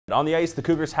On the ice, the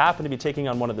Cougars happen to be taking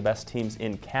on one of the best teams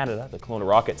in Canada, the Kelowna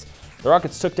Rockets. The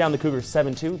Rockets took down the Cougars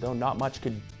 7-2, though not much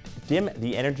could dim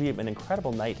the energy of an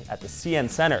incredible night at the CN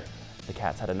Centre. The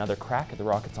Cats had another crack at the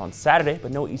Rockets on Saturday,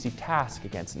 but no easy task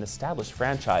against an established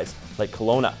franchise like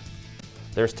Kelowna.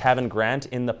 There's Tavin Grant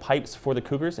in the pipes for the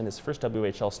Cougars in his first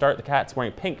WHL start. The Cats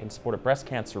wearing pink in support of breast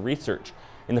cancer research.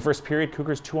 In the first period,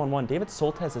 Cougars 2-on-1. David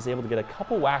Soltesz is able to get a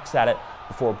couple whacks at it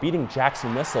before beating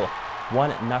Jackson Whistle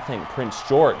 1-0 Prince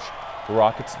George. The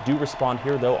Rockets do respond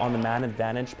here, though, on the man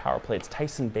advantage power play. It's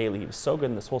Tyson Bailey. He was so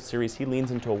good in this whole series. He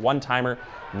leans into a one-timer,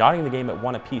 knotting the game at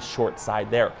 1 apiece short side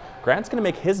there. Grant's going to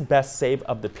make his best save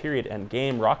of the period and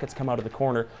game. Rockets come out of the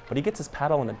corner, but he gets his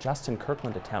paddle on a Justin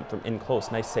Kirkland attempt from in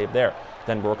close. Nice save there.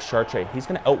 Then Brooks Chartier. He's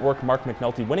going to outwork Mark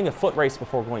McNulty, winning a foot race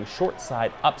before going short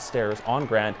side upstairs on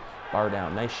Grant. Bar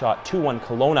down. Nice shot. 2-1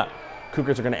 Kelowna.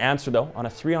 Cougars are going to answer, though, on a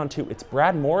 3-on-2. It's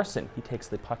Brad Morrison. He takes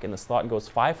the puck in the slot and goes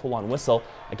 5-hole on Whistle,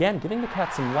 again giving the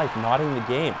Cats some life, knotting the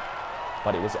game.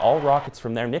 But it was all Rockets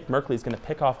from there. Nick Merkley is going to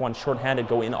pick off one shorthanded,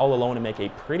 go in all alone and make a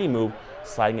pretty move,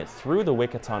 sliding it through the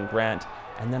wickets on Grant.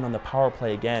 And then on the power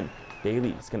play again,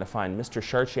 Bailey is going to find Mr.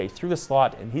 Chartier through the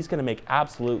slot, and he's going to make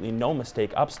absolutely no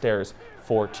mistake upstairs.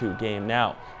 4-2 game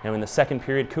now. Now in the second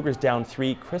period, Cougars down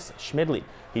 3. Chris Schmidley,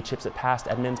 he chips it past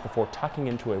Edmonds before tucking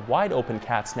into a wide open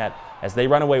Cats net as they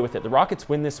run away with it. The Rockets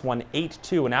win this one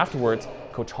 8-2, and afterwards,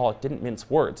 Coach Hollick didn't mince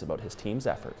words about his team's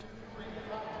effort.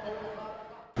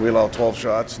 We allowed 12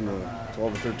 shots, and the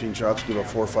 12 or 13 shots give up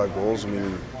 4 or 5 goals. I mean,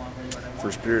 in the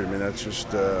first period, I mean, that's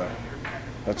just,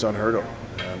 that's unheard of.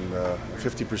 And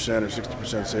 50% or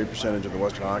 60% save percentage of the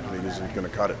Western Hockey League isn't going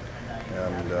to cut it.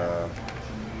 And,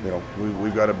 you know,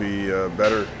 we've got to be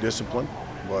better disciplined,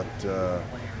 but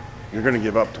you're going to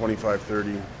give up 25,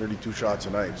 30, 32 shots a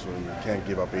night, so you can't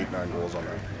give up 8, 9 goals on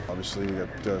that. Obviously, we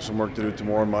got some work to do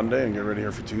tomorrow, Monday, and get ready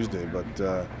here for Tuesday.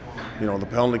 But you know, the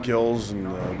penalty kills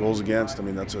and goals against, I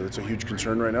mean, it's a huge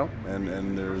concern right now,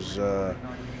 and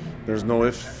there's no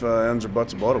ifs, ands, or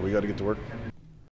buts about it. We got to get to work.